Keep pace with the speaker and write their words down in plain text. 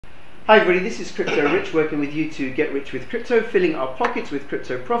Hi everybody, this is Crypto Rich, working with you to get rich with crypto, filling our pockets with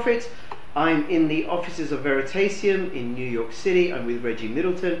crypto profits. I'm in the offices of Veritaseum in New York City. I'm with Reggie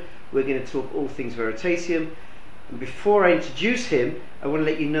Middleton. We're going to talk all things Veritaseum. And before I introduce him, I want to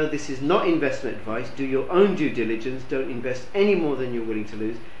let you know this is not investment advice. Do your own due diligence. Don't invest any more than you're willing to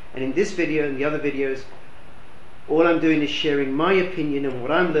lose. And in this video and the other videos, all I'm doing is sharing my opinion and what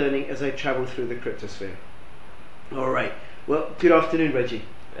I'm learning as I travel through the cryptosphere. Alright, well, good afternoon, Reggie.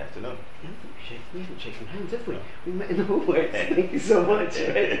 Good afternoon. We haven't shaken hands, have we? We met in the hallway. Thank you so much.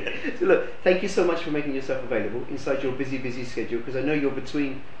 So look, thank you so much for making yourself available inside your busy schedule, because I know you're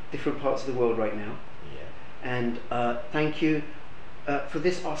between different parts of the world right now. Yeah. And thank you for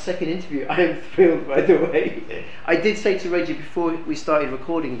this, our second interview. I am thrilled, by the way. Yeah. I did say to Reggie before we started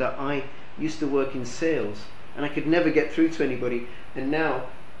recording that I used to work in sales and I could never get through to anybody, and now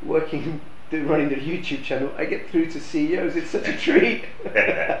running the YouTube channel, I get through to CEOs. It's such a treat.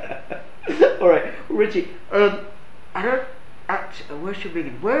 All right, Reggie. I don't actually.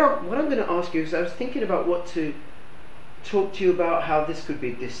 What I'm going to ask you is, I was thinking about what to talk to you about, how this could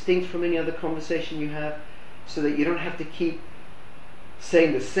be distinct from any other conversation you have, so that you don't have to keep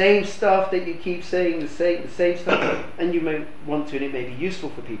saying the same stuff that you keep saying, the same stuff, and you may want to, and it may be useful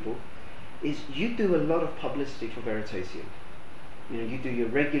for people. Is you do a lot of publicity for Veritaseum. You know, you do your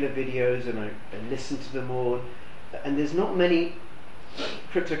regular videos, and I listen to them all, and there's not many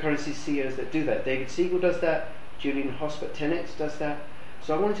cryptocurrency CEOs that do that. David Siegel does that, Julian Hosp at 10x does that.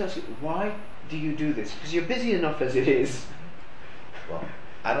 So I wanted to ask you, why do you do this? Because you're busy enough as it is. Well,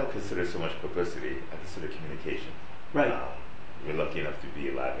 I don't consider so much publicity, I consider communication. Right. We're lucky enough to be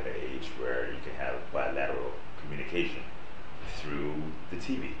alive at an age where you can have bilateral communication through the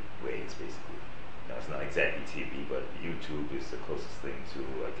TV waves, basically. Now, it's not exactly TV, but YouTube is the closest thing to,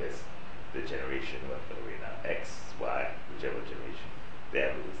 I guess, the generation, whether we're now X, Y, whichever generation they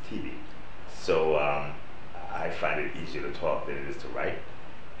have with TV. So I find it easier to talk than it is to write,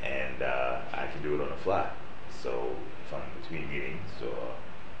 and I can do it on the fly. So if I'm between meetings or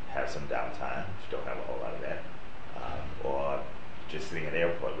have some downtime, which don't have a whole lot of that, or just sitting in an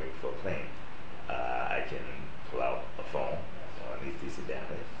airport waiting for a plane, I can pull out a phone, or at least decent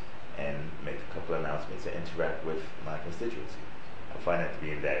data, and make a couple of announcements and interact with my constituency. I find that to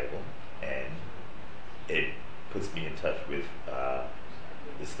be invaluable, and it puts me in touch with the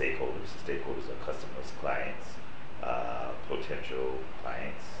stakeholders. The stakeholders are customers, clients, potential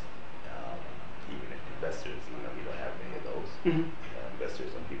clients, even investors, even though we don't have many of those. Mm-hmm.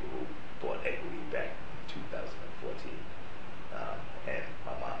 Investors are people who bought equity back in 2014, and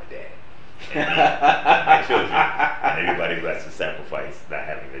my mom and dad. And my children, and everybody who has to sacrifice not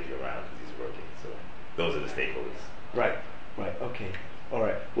having Reggie around because he's working. So those are the stakeholders. Right, okay. All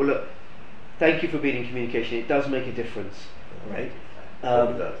right. Well, look, thank you for being in communication. It does make a difference, right? It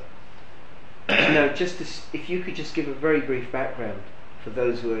does. Now, if you could just give a very brief background for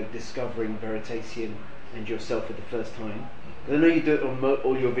those who are discovering Veritaseum and yourself for the first time. I know you do it on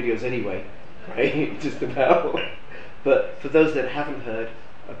all your videos anyway, right? Just about. But for those that haven't heard,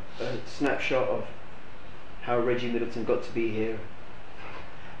 a snapshot of how Reggie Middleton got to be here.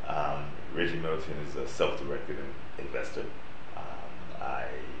 Reggie Middleton is a self-directed investor. I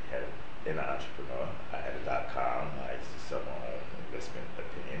had an entrepreneur. I had a .com. I used to sell my own investment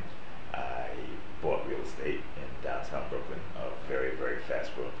opinion. I bought real estate in downtown Brooklyn, a very, very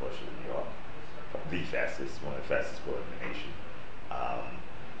fast-growing portion of New York. The fastest, one of the fastest growing in the nation.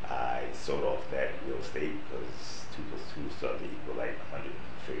 I sold off that real estate because 2 + 2 started to equal like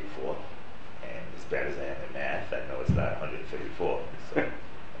 134. And as bad as I am in math, I know it's not 134. So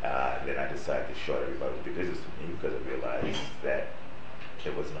then I decided to short everybody who did business with me, because I realized that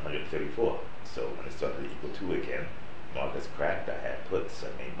it wasn't 134. So when it started to equal 2 again, markets cracked, I had puts,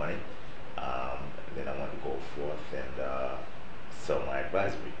 I made money. Then I wanted to go forth and sell my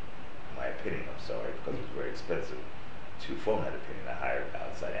advisory, my opinion, because it was very expensive to form that opinion. I hired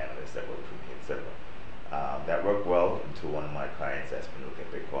outside analysts that worked for me, etc. That worked well until one of my clients asked me to look at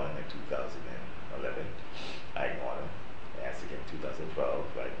Bitcoin in 2011. I ignored him. They asked again in 2012.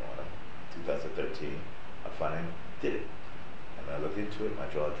 I ignored him. 2013, I finally did it. And when I looked into it, my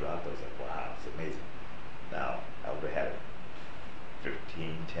jaw dropped. I was like, wow, it's amazing. Now, I would have had 10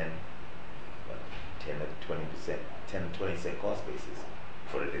 to 20 cent cost basis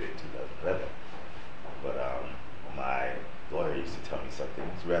before I did it in 2011. But my lawyer used to tell me something.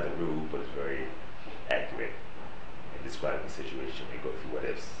 It's rather rude, but it's very accurate in describing the situation. We go through what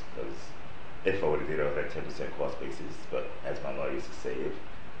ifs, because if I would have did it on that 10% cost basis, but as my lawyer used to say, if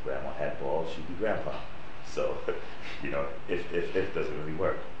grandma had balls, she'd be grandpa. So, you know, if doesn't really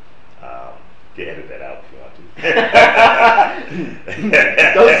work. can edit that out if you want to.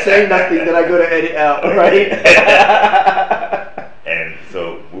 Don't say nothing that I got to edit out, right? And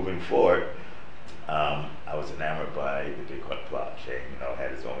so moving forward, I was enamored by the Bitcoin blockchain. You know,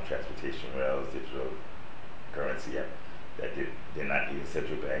 had its own transportation rails, digital currency that did not need a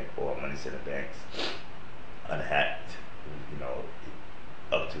central bank or money center banks, unhacked, you know,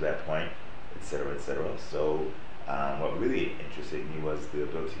 up to that point, etc., etc. So what really interested me was the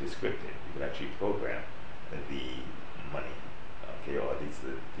ability to script it. You could actually program the money, okay, or at least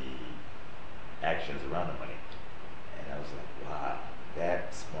the actions around the money. And I was like, wow,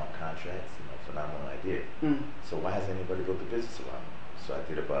 that smart contracts, you know, phenomenal idea. So why hasn't anybody built a business around it? So I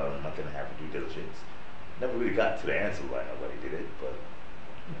did about a month and a half of due diligence. Never really got to the answer why nobody did it, but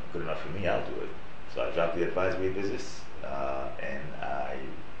you know, good enough for me, I'll do it. So I dropped the advisory business and I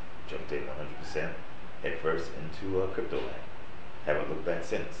jumped in 100% headfirst into crypto land. Haven't looked back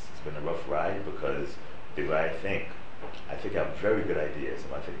since. It's been a rough ride because the way I think I have very good ideas,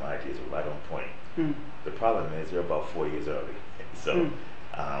 and I think my ideas are right on point. The problem is they're about 4 years early. So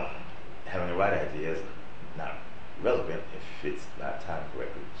having the right idea is not relevant if it's not timed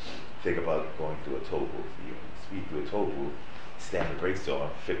correctly. Think about going through a toll booth. You speed through a toll booth, stand the brakes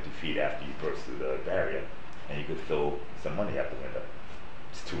on 50 feet after you burst through the barrier, and you could throw some money out the window.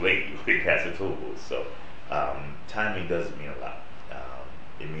 It's too late. You already passed the toll booth. So timing doesn't mean a lot.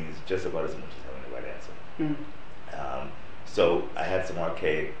 It means just about as much as having the right answer. So I had some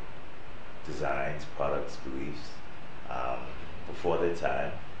archaic designs, products, beliefs before their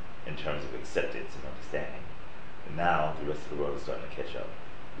time in terms of acceptance and understanding. And now the rest of the world is starting to catch up.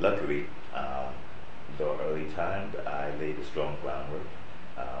 Luckily, though early time, I laid a strong groundwork.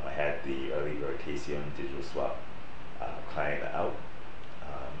 I had the early Veritaseum digital swap client out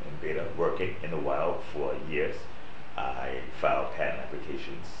in beta, working in the wild for years. I filed patent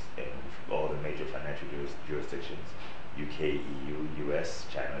applications in all the major financial jurisdictions, UK, EU, US,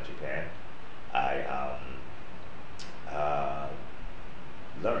 China, Japan. I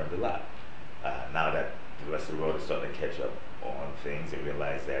learned a lot. Now that the rest of the world is starting to catch up on things and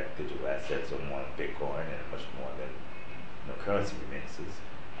realize that digital assets are more than Bitcoin and much more than currency remittances,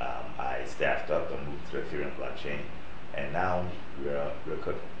 I staffed up and moved to the Ethereum blockchain, and now we're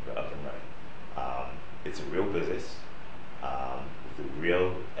cooking, we're up and running. It's a real business with a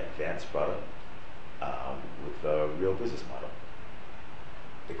real advanced product with a real business model.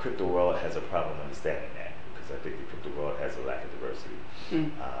 The crypto world has a problem understanding that because I think the crypto world has a lack of diversity.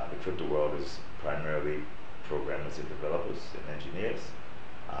 The crypto world is primarily programmers and developers and engineers.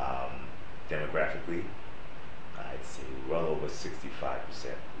 Demographically, I'd say well over 65%,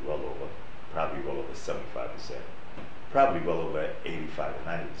 probably well over 75%, probably well over 85 to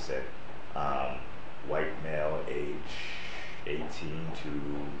 90%. White male, age 18 to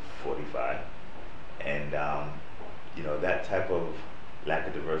 45, and that type of lack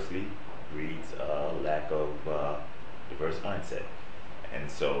of diversity breeds a lack of diverse mindset,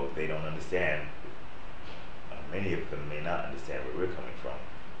 and so they don't understand. Many of them may not understand where we're coming from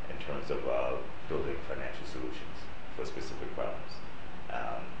in terms of building financial solutions for specific problems,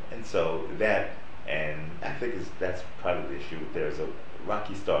 and so that, and I think that's probably the issue. There's a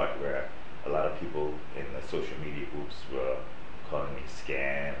rocky start where a lot of people in the social media groups were calling me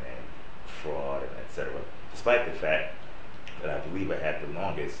scam and fraud and etc. Despite the fact that I believe I had the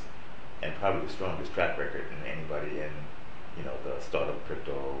longest and probably the strongest track record than anybody in the startup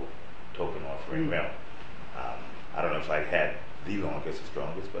crypto token offering realm. I don't know if I had the longest or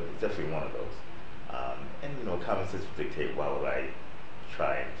strongest, but it's definitely one of those. And common sense would dictate why would I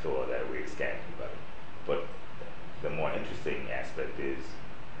try and throw that away to scam anybody. But the more interesting aspect is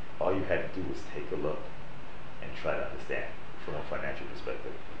all you had to do was take a look and try to understand from a financial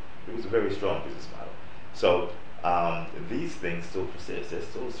perspective. It was a very strong business model. So these things still persist. There's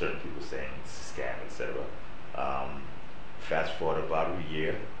still certain people saying it's a scam, etc. Fast forward about a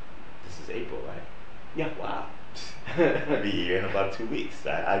year. This is April, right? Yeah. Wow. It'll be a year in about 2 weeks.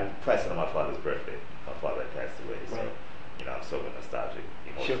 I pressed it on my father's birthday. My father had passed away, so I'm sort of a nostalgic,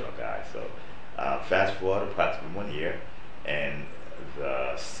 emotional guy. So fast forward approximately 1 year, and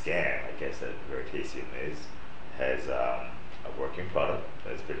the scam, I guess that Veritaseum has a working product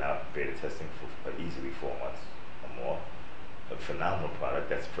that's been out beta testing for easily 4 months or more. A phenomenal product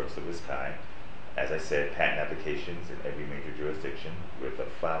that's first of its kind. As I said, patent applications in every major jurisdiction with a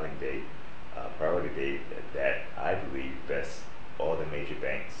filing date, priority date that I believe vests all the major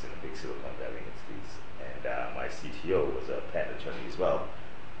banks in the big Silicon Valley entities. And my CTO was a patent attorney as well,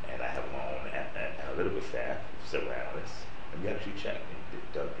 and I have my own analytical staff, several analysts, and we actually checked and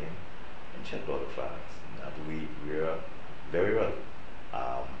dug in and checked all the filings. And I believe we're very early.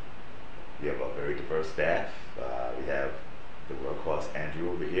 We have a very diverse staff. We have the world-class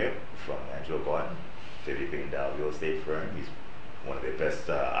Andrew over here from Angelo Gordon, $50 billion real estate firm. He's one of the best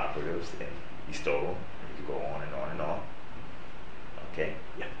operatives in East Oval. We could go on and on and on. Okay.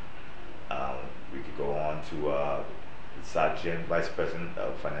 Yeah. We could go on to Sajjan, Vice President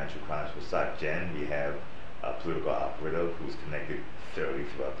of Financial Crimes for Sajjan. We have a political operative who's connected thoroughly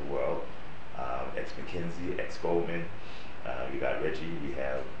throughout the world. Ex-McKinsey, ex-Goldman. We got Reggie. We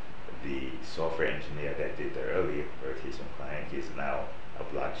have the software engineer that did the earlier Veritaseum client. He is now a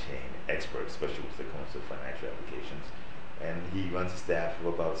blockchain expert, especially when it comes to financial applications. And he runs a staff of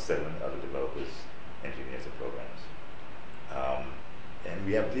about 7 other developers, engineers, and programs. And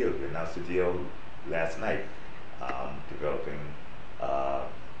we have a deal. We announced a deal last night, developing a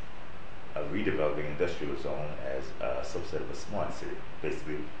redeveloping industrial zone as a subset of a smart city,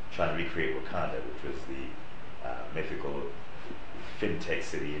 basically trying to recreate Wakanda, which was the mythical fintech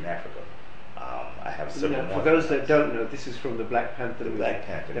city in Africa. I have several more. For those that don't know, this is from the Black Panther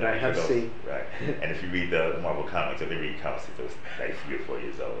that I have seen. Right. And if you read the Marvel comics, or they read comics since I was like 3 or 4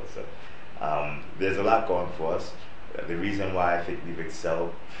 years old. So there's a lot going for us. The reason why I think we've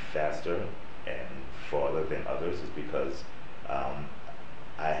excelled faster and farther than others is because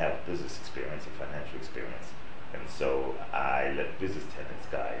I have business experience and financial experience. And so I let business tenants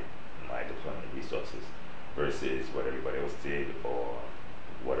guide my deployment of resources versus what everybody else did or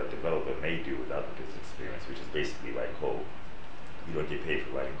what a developer may do without the business experience, which is basically write code. We don't get paid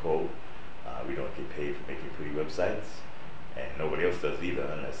for writing code. We don't get paid for making pretty websites. And nobody else does either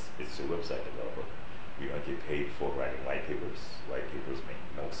unless it's a website developer. We don't get paid for writing white papers. White papers make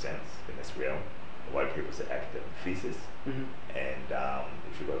no sense in this realm. White papers are academic thesis. Mm-hmm. And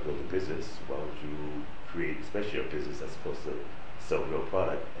if you're going to build a business, why would you create, especially a business that's supposed to sell real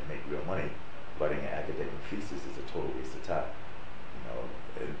product and make real money? Writing an academic thesis is a total waste of time. You know,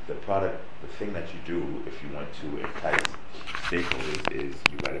 the product, the thing that you do if you want to entice stakeholders is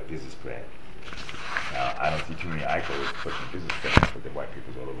you write a business plan. Now, I don't see too many ICOs pushing business plans, but they're white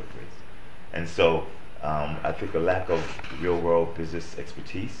papers all over the place. And so I think a lack of real-world business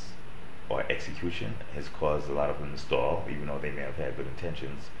expertise or execution has caused a lot of them to stall, even though they may have had good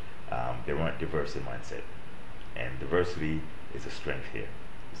intentions. They weren't diverse in mindset. And diversity is a strength here.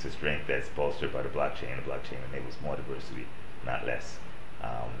 It's a strength that's bolstered by the blockchain. The blockchain enables more diversity, not less.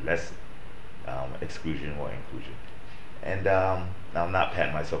 Less exclusion or inclusion. And now I'm not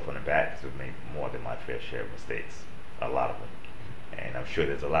patting myself on the back because I've made more than my fair share of mistakes, a lot of them. And I'm sure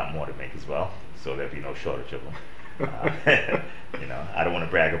there's a lot more to make as well, so there'll be no shortage of them. You know, I don't want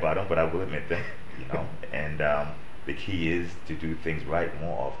to brag about them, but I will admit them. You know, and the key is to do things right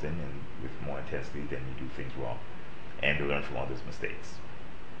more often and with more intensity than you do things wrong, and to learn from others' mistakes.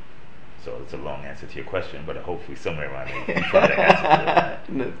 So it's a long answer to your question, but hopefully somewhere around there you find that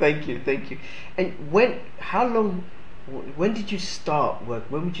answer. No, thank you. And when did you start work?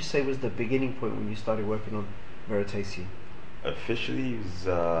 When would you say was the beginning point when you started working on Veritaseum? Officially, it was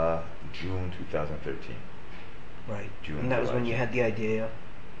June 2013. Right. June, and that was when you June. had the idea,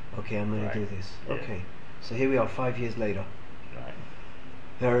 okay, I'm going to do this. Yeah. Okay. So here we are 5 years later. Right.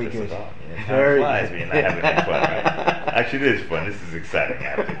 Very This good. is all. Yeah, Very time flies good. when you're not having any fun, right? Actually, it is fun. This is exciting, I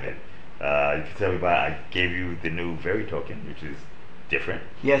have to admit. You can tell everybody I gave you the new Veri token, which is different.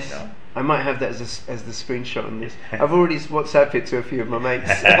 Yes. You know? I might have that as the screenshot on this. I've already WhatsApped it to a few of my mates.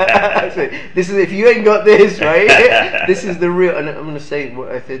 I say, this is, if you ain't got this, right? This is the real, and I'm going to say what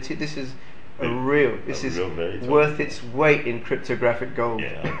I said to you, this is a real, this is worth its weight in cryptographic gold.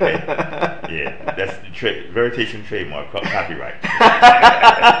 Yeah, okay. Yeah, that's the Veritaseum trademark, copyright.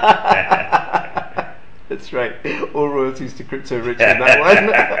 That's right. All royalties to Crypto Rich on that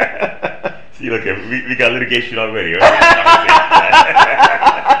one. See, look, we got litigation already.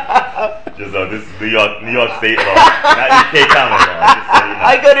 Just this is New York State law, not UK common law. Just so you know.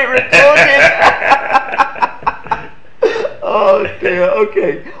 I got it recorded. Oh dear.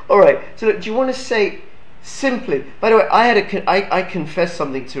 Okay. All right. So, look, do you want to say simply? By the way, I confessed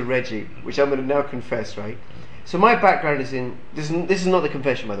something to Reggie, which I'm going to now confess. Right. So my background is in this is not the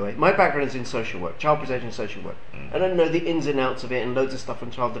confession, by the way. My background is in social work, child protection and social work. And I know the ins and outs of it and loads of stuff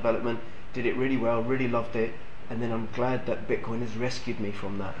on child development. Did it really well, really loved it. And then I'm glad that Bitcoin has rescued me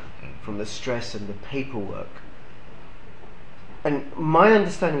from that, from the stress and the paperwork. And my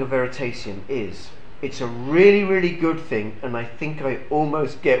understanding of Veritaseum is it's a really, really good thing, and I think I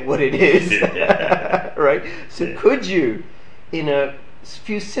almost get what it is. Right? So could you, in a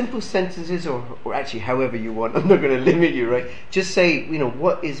few simple sentences, or actually however you want, I'm not going to limit you, right? Just say,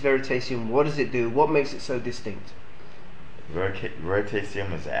 what is Veritaseum? What does it do? What makes it so distinct?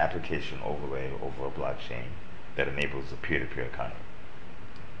 Veritaseum is an application overlay over a blockchain that enables a peer-to-peer economy.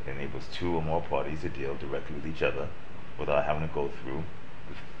 It enables two or more parties to deal directly with each other without having to go through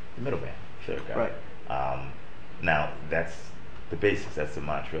the middleman, third guy. Right. Now, that's the basics, that's the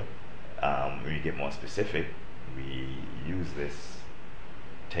mantra. When you get more specific, we use this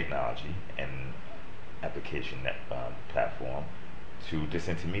technology and application platform to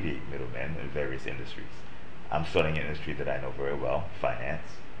disintermediate middlemen in various industries. I'm starting an industry that I know very well,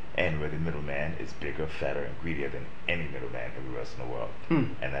 finance, and where the middleman is bigger, fatter, and greedier than any middleman everywhere else in the world,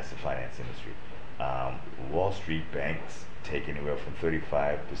 and that's the finance industry. Wall Street banks take anywhere from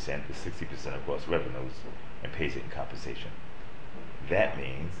 35% to 60% of gross revenues and pays it in compensation. That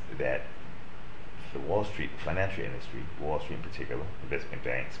means that the Wall Street financial industry, Wall Street in particular, investment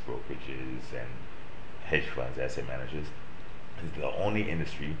banks, brokerages, and hedge funds, asset managers, is the only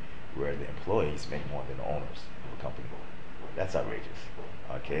industry where the employees make more than the owners of a company. That's outrageous.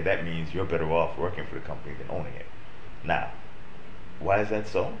 Okay, that means you're better off working for the company than owning it. Now, why is that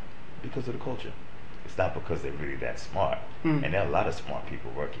so? Because of the culture. It's not because they're really that smart. And there are a lot of smart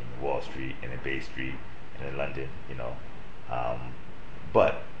people working in Wall Street and in Bay Street and in London, you know.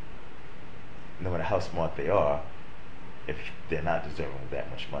 But no matter how smart they are, if they're not deserving of that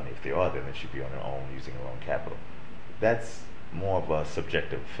much money, if they are, then they should be on their own, using their own capital. That's more of a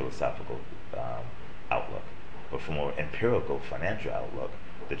subjective philosophical outlook. But from an empirical financial outlook,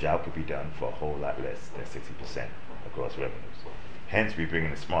 the job could be done for a whole lot less than 60% of gross revenues. Hence, we bring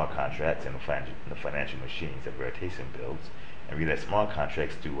in the smart contracts and the financial machines that Veritaseum builds, and we let smart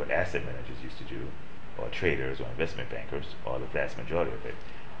contracts do what asset managers used to do, or traders or investment bankers, or the vast majority of it.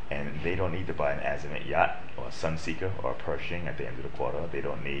 And they don't need to buy an azimut yacht or a Sunseeker or a Pershing at the end of the quarter. They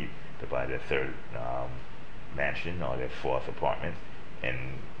don't need to buy their third mansion or their fourth apartment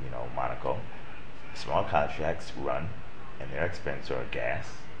in Monaco. Small contracts run, and their expense are gas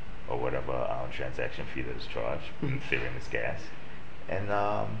or whatever transaction fee that is charged. In Ethereum is gas, and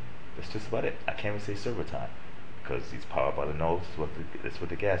that's just about it. I can't even say server time because it's powered by the nodes. That's what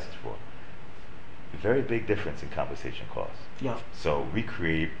the gas is for. Very big difference in compensation costs. Yeah. So we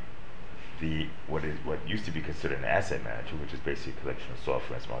create what used to be considered an asset manager, which is basically a collection of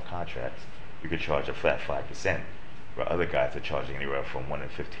software and smart contracts. We could charge a flat 5%, where other guys are charging anywhere from 1 in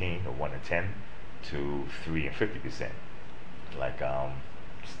 15 or 1 in 10 to 3 and 50%. Like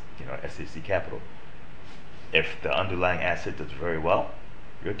SAC Capital. If the underlying asset does very well,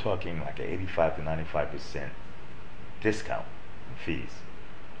 you're talking like an 85 to 95% discount in fees.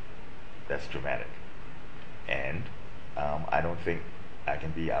 That's dramatic. And I don't think I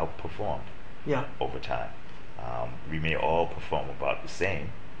can be outperformed over time. We may all perform about the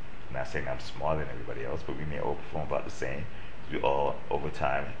same. I'm not saying I'm smarter than everybody else, but we may all perform about the same. We all, over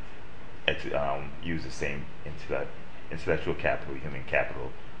time, use the same intellectual capital, human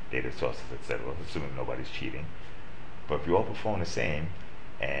capital, data sources, etc., assuming nobody's cheating. But if we all perform the same,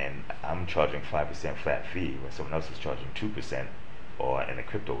 and I'm charging 5% flat fee when someone else is charging 2%, or in the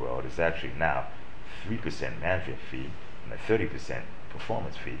crypto world, it's actually now 3% management fee and a 30%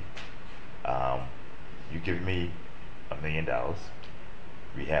 performance fee. You give me $1 million,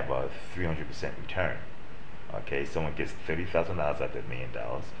 we have a 300% return. Okay, someone gets $30,000 out of $1 million,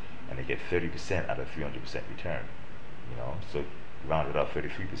 and they get 30% out of 300% return. So round it up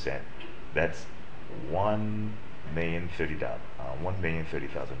 33%. That's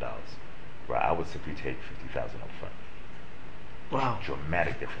 $1,030,000. Where I would simply take $50,000 up front. Wow.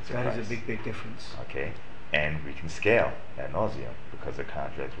 Dramatic difference in price. That is a big difference. Okay, and we can scale ad nauseum because the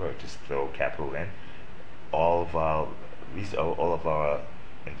contracts work. Just throw capital in. All of our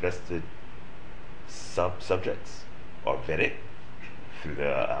invested subjects are vetted through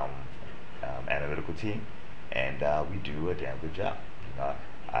the analytical team, and we do a damn good job.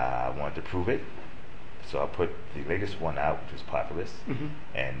 I wanted to prove it, so I put the latest one out, which was Populous,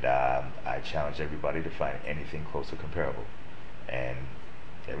 and I challenged everybody to find anything close or comparable. And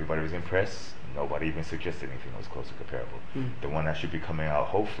everybody was impressed. Nobody even suggested anything that was close to comparable. The one that should be coming out,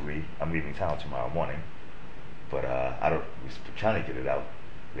 hopefully, I'm leaving town tomorrow morning, but we're trying to get it out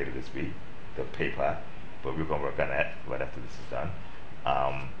later this week, the PayPal, but we're going to work on that right after this is done.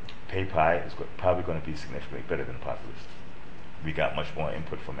 PayPal is probably going to be significantly better than Populous. We got much more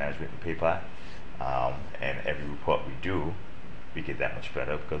input from management in PayPal, and every report we do, we get that much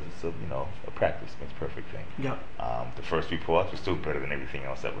better because it's a practice makes perfect thing. Yeah. The first reports were still better than everything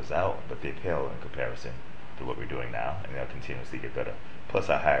else that was out, but they pale in comparison to what we're doing now, and they'll continuously get better. Plus,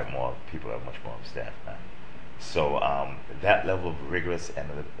 I hired more people, have much more staff now. So that level of rigorous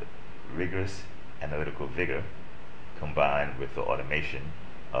analytical vigor, combined with the automation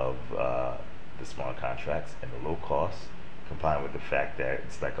of the smart contracts and the low cost, combined with the fact that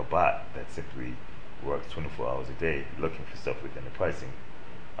it's like a bot that simply works 24 hours a day looking for stuff within the pricing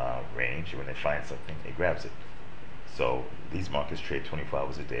range. When they find something, it grabs it. So these markets trade 24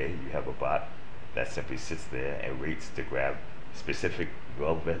 hours a day. You have a bot that simply sits there and waits to grab specific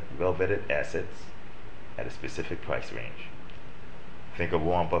well-vetted assets at a specific price range. Think of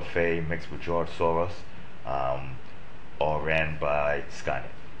Warren Buffett mixed with George Soros, all ran by Skynet.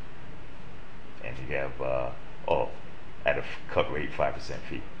 And you have, at a cut rate 5%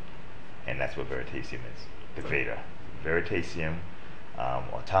 fee. And that's what Veritaseum is, the Veda. Veritaseum,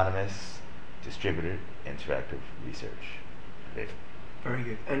 autonomous, distributed, interactive research. Veda. Very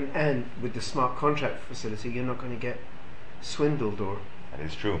good. And with the smart contract facility, you're not going to get swindled or... That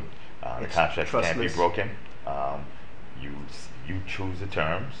is true. The contracts can't be broken. You choose the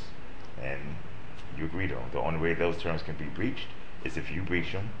terms and you agree to them. The only way those terms can be breached is if you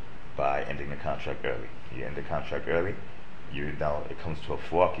breach them by ending the contract early. You end the contract early, now it comes to a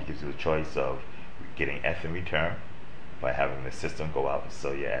fork. It gives you the choice of getting F in return by having the system go out and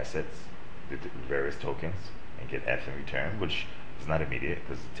sell your assets, the various tokens, and get F in return, which is not immediate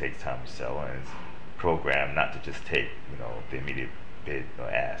because it takes time to sell, and it's programmed not to just take the immediate bid or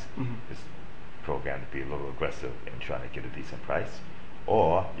ask. It's programmed to be a little aggressive in trying to get a decent price.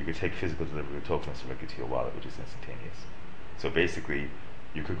 Or you could take physical delivery of tokens directly to your wallet, which is instantaneous. So basically,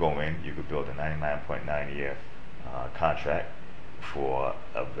 you could go in, you could build a 99.9 year contract for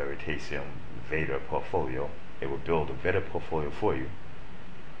a Veritaseum Veda portfolio. It will build a Veda portfolio for you,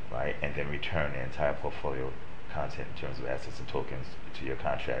 right, and then return the entire portfolio content in terms of assets and tokens to your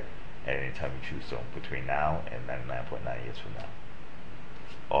contract at any time you choose so, between now and 99.9 years from now.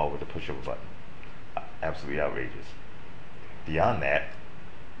 All with the push of a button. Absolutely outrageous. Beyond that,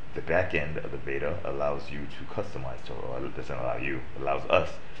 the back end of the Veda allows you to customize, or it doesn't allow you, it allows us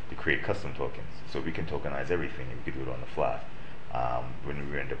to create custom tokens. So we can tokenize everything and we can do it on the fly. When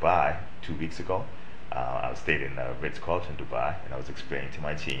we were in Dubai 2 weeks ago, I stayed in Ritz-Carlton, Dubai, and I was explaining to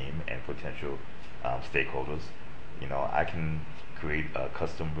my team and potential stakeholders, I can create a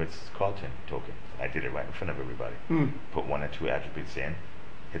custom Ritz-Carlton token. I did it right in front of everybody. Put 1 or 2 attributes in,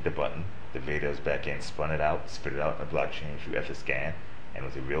 hit the button, the Veda's back end spun it out, spit it out in the blockchain through Etherscan, and it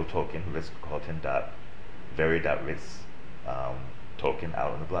was a real token, Ritz-Carlton Ritz token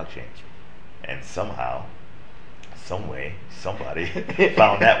out on the blockchain. And somehow, some way, somebody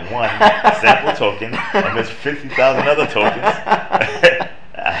found that one sample token, and there's 50,000 other tokens.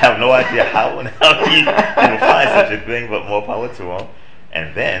 I have no idea how and how he will find such a thing, but more power to him.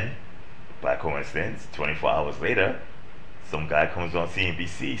 And then, by coincidence, 24 hours later, some guy comes on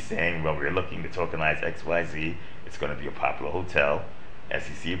CNBC saying, well, we're looking to tokenize XYZ. It's going to be a popular hotel,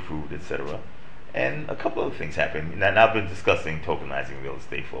 SEC approved, etc. And a couple of things happened. And I've been discussing tokenizing real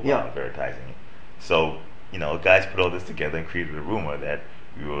estate for a while, advertising it. So, guys put all this together and created a rumor that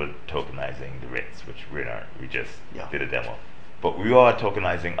we were tokenizing the Ritz, which we aren't. We just did a demo. But we are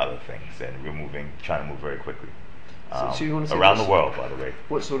tokenizing other things, and we're trying to move very quickly. So you want to say around the world, by the way.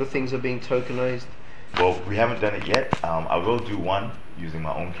 What sort of things are being tokenized? Well, we haven't done it yet. I will do one using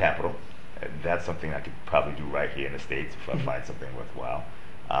my own capital. That's something I could probably do right here in the States if I find something worthwhile.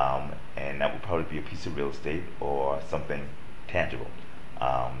 And that would probably be a piece of real estate or something tangible.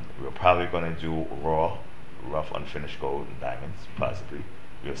 We're probably going to do raw, rough, unfinished gold and diamonds, possibly.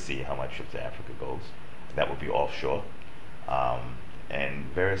 We'll see how my trip to Africa goes. That would be offshore. And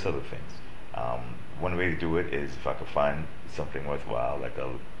various other things. One way to do it is if I could find something worthwhile, like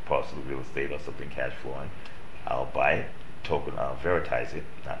a parcel of real estate or something cash flowing, I'll buy it, veritize it,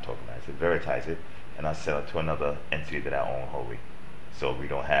 not tokenize it, veritize it, and I'll sell it to another entity that I own wholly. So we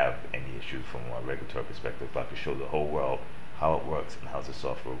don't have any issues from a regulatory perspective. But I can show the whole world how it works and how the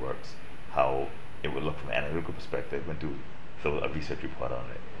software works, how it would look from an analytical perspective, and do a research report on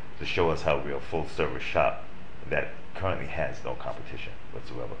it to show us how we're a full service shop that currently has no competition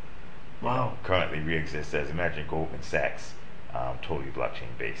whatsoever. Wow. Currently we exist as, imagine Goldman Sachs, totally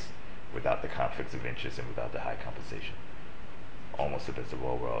blockchain based, without the conflicts of interest and without the high compensation. Almost the best of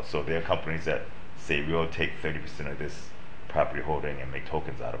all worlds. So there are companies that say we'll take 30% of this property holding and make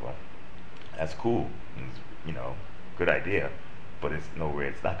tokens out of them. That's cool. It's, good idea, but it's nowhere.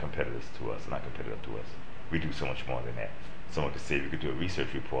 It's not competitive to us. Not competitive to us. We do so much more than that. Someone could say we could do a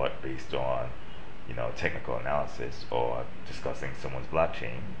research report based on, technical analysis or discussing someone's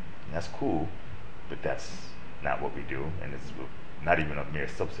blockchain. And that's cool, but that's not what we do, and it's not even a mere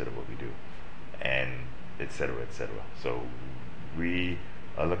subset of what we do, and et cetera, et cetera. So we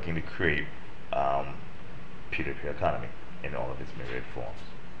are looking to create peer-to-peer economy in all of its myriad forms.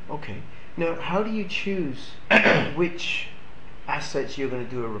 Okay. Now, how do you choose which assets you're going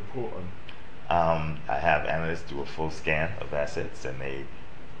to do a report on? I have analysts do a full scan of assets, and they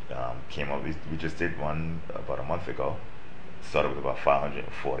came up. We just did one about a month ago, started with about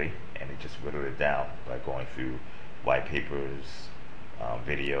 540, and they just whittled it down by going through white papers,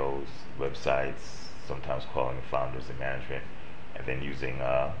 videos, websites, sometimes calling the founders and management, and then using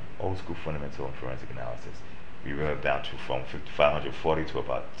old school fundamental and forensic analysis. We whittled it down to from 540 to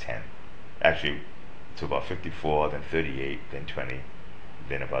about 10. Actually, to about 54, then 38, then 20,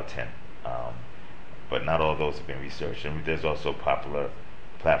 then about 10. But not all those have been researched. And there's also popular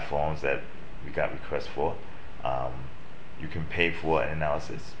platforms that we got requests for. You can pay for an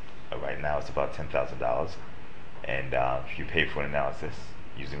analysis. Right now it's about $10,000. And if you pay for an analysis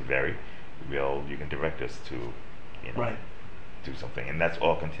using Veri, you can direct us to, right, do something. And that's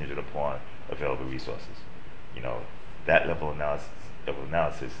all contingent upon available resources. That level of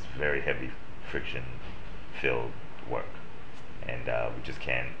analysis is very heavy friction filled work. And we just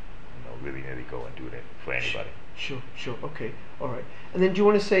can't really go and do it for anybody. Sure, okay, all right. And then do you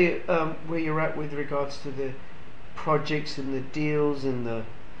want to say where you're at with regards to the projects and the deals and the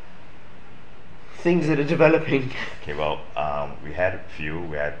things that are developing? Okay, well, we had a few.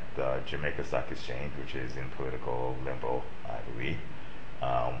 We had the Jamaica Stock Exchange, which is in political limbo, I believe.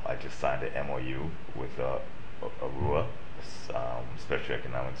 I just signed an MOU with Arua, Special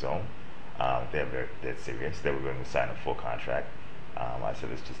Economic Zone. They're serious. They were going to sign a full contract. I said,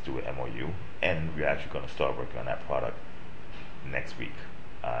 let's just do an MOU, and we're actually going to start working on that product next week.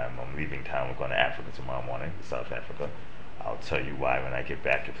 I'm leaving town. We're going to Africa tomorrow morning, South Africa. I'll tell you why when I get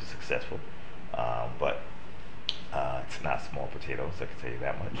back if it's successful. But it's not small potatoes, I can tell you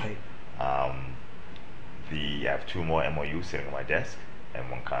that much. Right. I have 2 more MOUs sitting on my desk and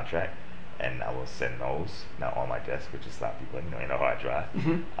 1 contract, and I will send those, not on my desk, which is sloppy, but in a hard drive.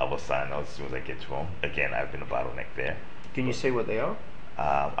 Mm-hmm. I will sign those as soon as I get to them. Again, I've been a bottleneck there. Can you say what they are?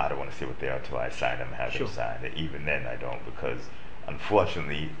 I don't want to say what they are until I sign them and have them signed. Even then, I don't, because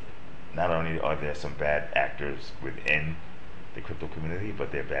unfortunately, not only are there some bad actors within the crypto community,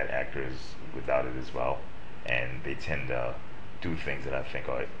 but they're bad actors without it as well, and they tend to do things that I think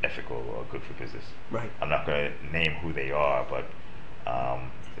are ethical or good for business. Right. I'm not going to name who they are, but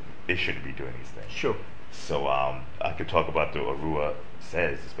they shouldn't be doing these things. Sure. So I could talk about the Arua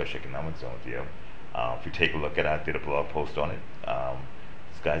says, the Special Economic Zone deal. If you take a look at it, I did a blog post on it.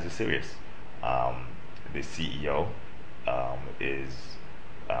 These guys are serious. The CEO is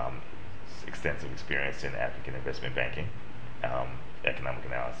extensive experience in African investment banking, economic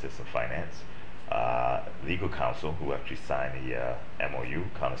analysis, and finance. Legal counsel, who actually signed the MOU,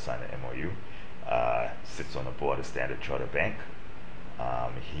 countersigned the MOU, sits on the board of Standard Chartered Bank.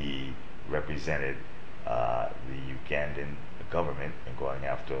 He represented the Ugandan government in going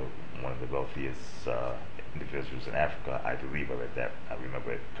after one of the wealthiest individuals in Africa. I believe I read that. I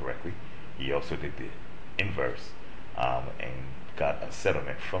remember it correctly. He also did the inverse and got a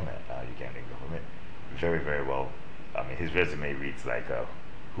settlement from that Ugandan government. Very, very well. I mean, his resume reads like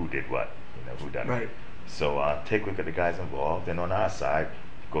who did what, who done right. it. So take a look at the guys involved. Then on our side,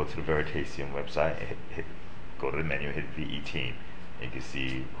 go to the Veritaseum website, and go to the menu, hit VE Team, and you can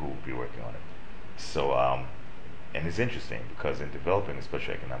see who will be working on it. So, and it's interesting because in developing a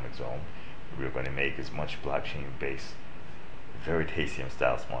special economic zone, we're going to make as much blockchain-based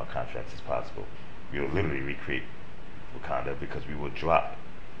Veritaseum-style smart contracts as possible. We will literally recreate Wakanda because we will drop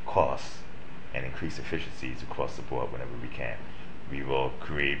costs and increase efficiencies across the board whenever we can. We will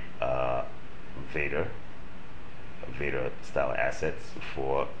create Vader-style assets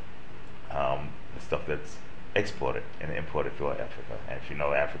for the stuff that's exported and imported throughout Africa. And if you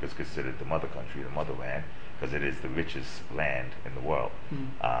know, Africa is considered the mother country, the motherland, because it is the richest land in the world.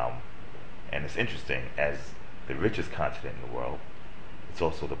 Mm. And it's interesting, as the richest continent in the world, it's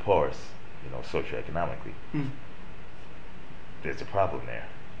also the poorest, socioeconomically. Mm. There's a problem there.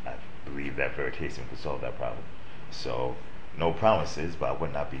 I believe that Veritaseum could solve that problem. So, no promises, but I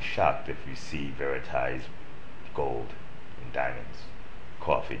would not be shocked if you see Veritize gold and diamonds,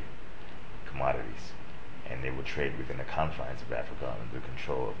 coffee, commodities, and they will trade within the confines of Africa under the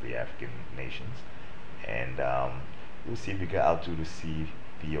control of the African nations. And we'll see if we can outdo the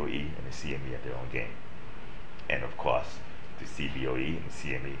CBOE and the CME at their own game. And of course, the CBOE and the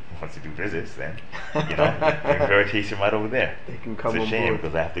CME wants to do business, then bring Veritaseum right over there. They can come It's a on shame board.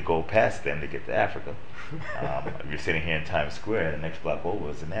 because I have to go past them to get to Africa. You're sitting here in Times Square, the next block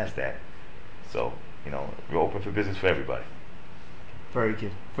over is the NASDAQ. So, we're open for business for everybody. Very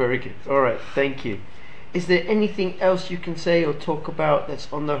good, very good. All right, thank you. Is there anything else you can say or talk about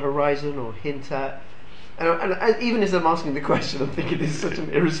that's on the horizon or hint at? And even as I'm asking the question, I'm thinking this is such an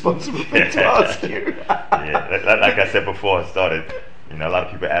irresponsible thing to ask you. Yeah, like I said before I started, a lot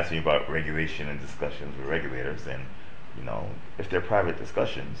of people ask me about regulation and discussions with regulators, and if they're private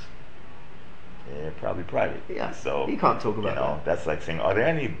discussions, Yeah, probably private. Yeah, So you can't talk about that. That's like saying, are there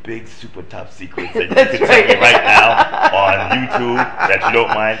any big super top secrets that you That's can right. tell me right now on YouTube that you don't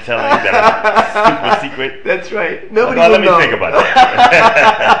mind telling that are super secret? That's right. Nobody Well, will let me know. think about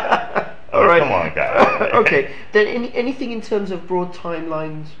that. All right. Come on, guys. Okay. Then anything in terms of broad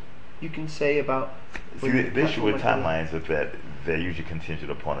timelines you can say about? See, the issue with platform timelines is that they're usually contingent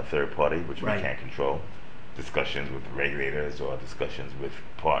upon a third party, which Right. we can't control. Discussions with regulators or discussions with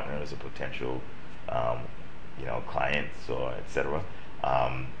partners or potential, clients or etc.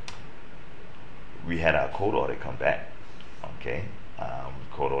 We had our code audit come back. Okay,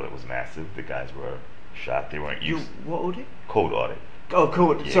 code audit was massive. The guys were shocked. They weren't used. What audit? Code audit. Oh,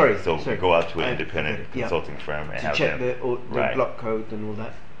 code. Yeah, Sorry. So sorry. we go out to an I independent get it, yeah. consulting firm and To have check them the right. block code and all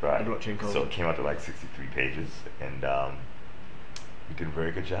that. Right. The blockchain code. So it came out to like 63 pages, and we did a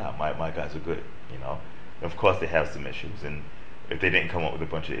very good job. My guys are good, Of course, they have some issues, and if they didn't come up with a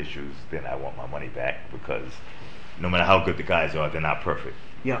bunch of issues, then I want my money back, because no matter how good the guys are, they're not perfect.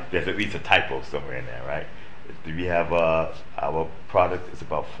 Yeah. There's at least a typo somewhere in there, right? We have our product is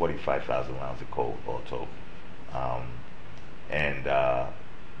about 45,000 lines of code all told, and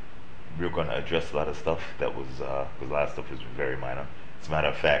we're going to address a lot of stuff that was because a lot of stuff was very minor. As a matter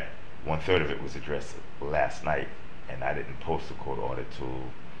of fact, 1/3 of it was addressed last night, and I didn't post the code audit till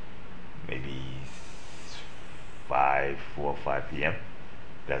maybe 4 or 5 p.m.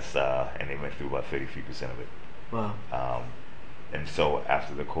 That's and they went through about 33% of it. Wow. And so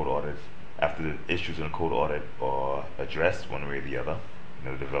after the code audit, after the issues in the code audit are addressed one way or the other,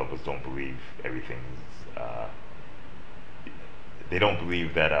 the developers don't believe everything's. They don't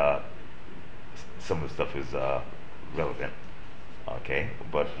believe that some of the stuff is relevant. Okay,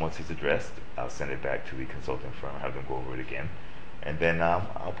 but once it's addressed, I'll send it back to the consulting firm, have them go over it again, and then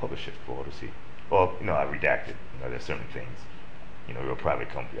I'll publish it for all to see. Or I redact it. There's certain things. We're a private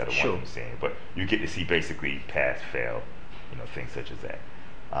company. I don't Sure. want them seeing it, but you get to see basically pass, fail, things such as that.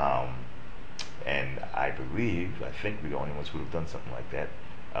 And I think we're the only ones who have done something like that.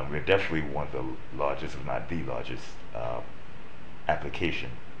 We're definitely one of the largest, if not the largest,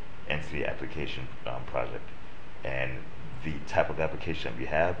 entity application project. And the type of application that we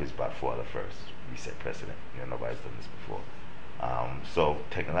have is by far the first. We set precedent. Nobody's done this before. So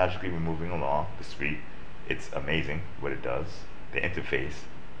technologically, we're moving along the speed. It's amazing what it does. The interface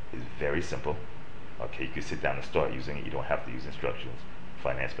is very simple. Okay, you can sit down and start using it. You don't have to use instructions,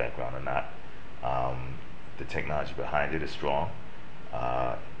 finance background or not. The technology behind it is strong.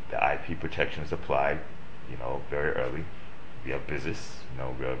 The IP protection is applied, very early. We are business.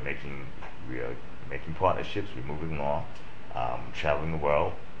 We are making partnerships. We're moving along, traveling the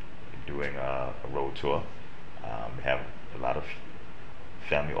world, doing a road tour. We have a lot of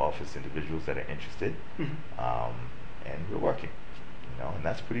family office individuals that are interested, and we're working. And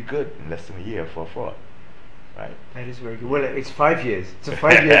that's pretty good in less than a year for a fraud, right? That is very good. Well, it's 5 years. It's a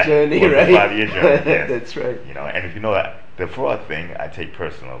 5-year journey, Well, right? it's a 5-year journey. Yes. That's right. And if the fraud thing, I take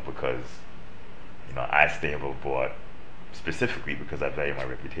personal because, I stay above board specifically because I value my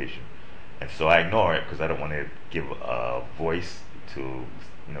reputation, and so I ignore it because I don't want to give a voice to,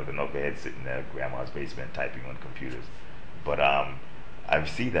 the knucklehead sitting in their grandma's basement typing on computers. But I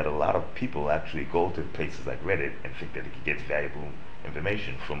see that a lot of people actually go to places like Reddit and think that they can get valuable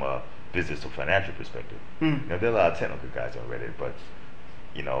information from a business or financial perspective. There are a lot of technical guys on Reddit, but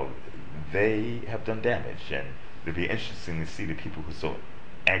they have done damage, and it'd be interesting to see the people who so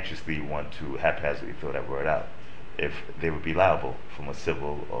anxiously want to haphazardly throw that word out, if they would be liable from a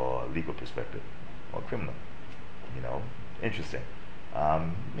civil or legal perspective or criminal. Interesting.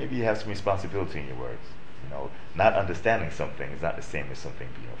 Maybe you have some responsibility in your words. Not understanding something is not the same as something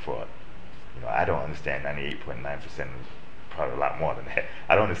being a fraud. I don't understand 98.9%, probably a lot more than that.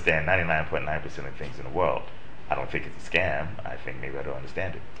 I don't understand 99.9% of things in the world. I don't think it's a scam. I think maybe I don't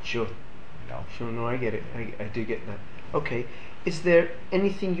understand it. Sure. Sure, no, I get it. I do get that. Okay. Is there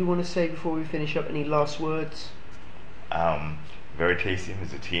anything you want to say before we finish up? Any last words? Veritaseum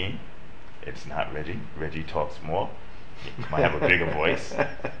is a team. It's not Reggie. Reggie talks more. He might have a bigger voice,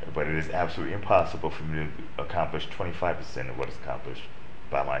 but it is absolutely impossible for me to accomplish 25% of what is accomplished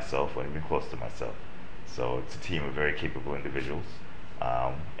by myself or even close to myself. So it's a team of very capable individuals,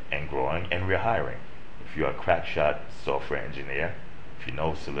 and growing, and we're hiring. If you're a crack shot software engineer, if you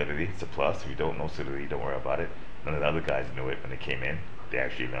know Solidity, it's a plus. If you don't know Solidity, don't worry about it. None of the other guys knew it when they came in. They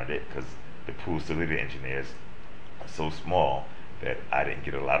actually learned it because the pool of Solidity engineers are so small that I didn't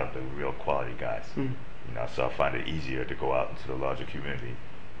get a lot of the real quality guys. So I find it easier to go out into the larger community,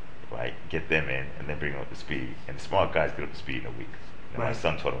 right? Get them in and then bring them up to speed. And the smart guys get up to speed in a week. My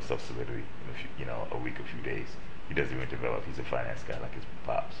son taught himself Solidity in a week, a few days. He doesn't even develop. He's a finance guy like his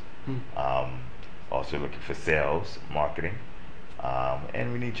pops. Mm. Also looking for sales, marketing,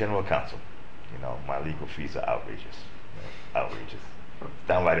 and we need general counsel. You know, my legal fees are outrageous. You know, outrageous.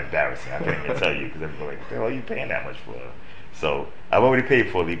 Downright embarrassing. I can't even tell you because everybody's like, what the hell are you paying that much for? So I've already paid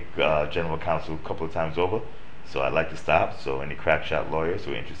for the general counsel a couple of times over. So I'd like to stop. So any crack shop lawyers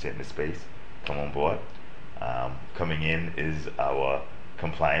who are interested in the space, come on board. Coming in is our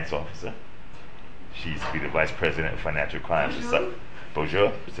compliance officer. She's the vice president of financial crimes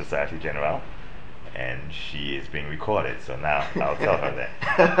for Society Generale, and she is being recorded. So now I'll tell her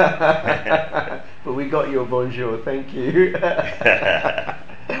that. But we got your bonjour. Thank you.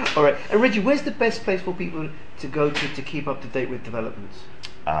 All right. And Reggie, where's the best place for people to go to keep up to date with developments?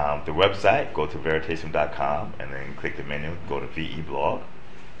 The website, go to Veritaseum.com and then click the menu, go to VE blog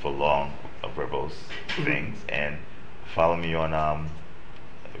for long, verbose things, and follow me on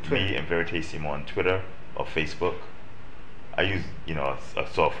me and Veritaseum on Twitter or Facebook. I use a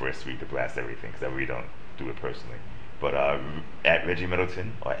software suite to blast everything because I really don't do it personally. But at Reggie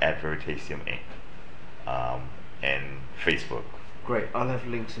Middleton or at Veritaseum Inc. And Facebook. Great. I'll have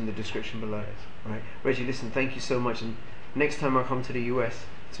links in the description below. Right, Reggie. Listen, thank you so much. And next time I come to the US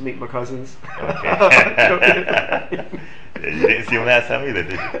to meet my cousins. Okay. You didn't see them last time either,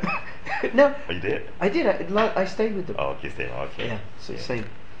 did you? No. Oh, you did? I did. I stayed with them. Oh, okay, stay. Okay. Yeah. So yeah. same.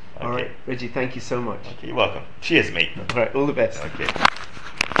 Okay. All right, Reggie. Thank you so much. Okay, you're welcome. Cheers, mate. All right. All the best. Okay.